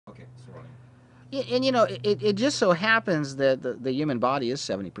And you know, it just so happens that the human body is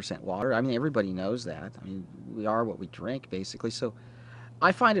 70% water. I mean, everybody knows that. I mean, we are what we drink, basically. So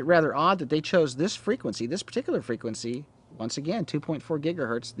I find it rather odd that they chose this frequency, this particular frequency, once again, 2.4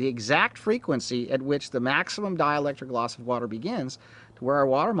 gigahertz, the exact frequency at which the maximum dielectric loss of water begins, to where our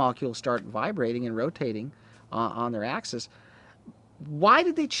water molecules start vibrating and rotating on their axis. Why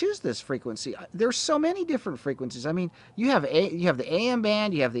did they choose this frequency? There's so many different frequencies. I mean, you have the AM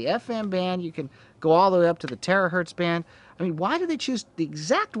band, you have the FM band, you can go all the way up to the terahertz band. I mean, why did they choose the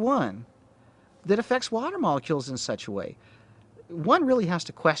exact one that affects water molecules in such a way? One really has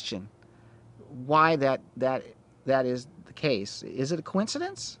to question why that is the case. Is it a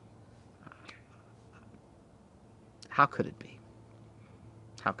coincidence? How could it be?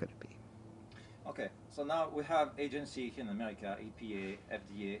 How could it be? Okay, so now we have agency here in America, EPA,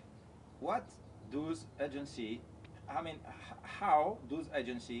 FDA. What does agency, I mean, how does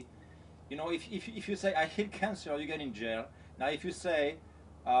agency, you know, if you say I heal cancer, you get in jail. Now, if you say,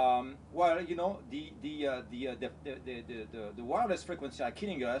 well, you know, the wireless frequency are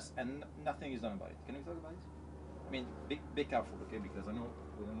killing us and nothing is done about it. Can we talk about it? I mean, be careful, okay? Because I know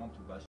we don't want to bash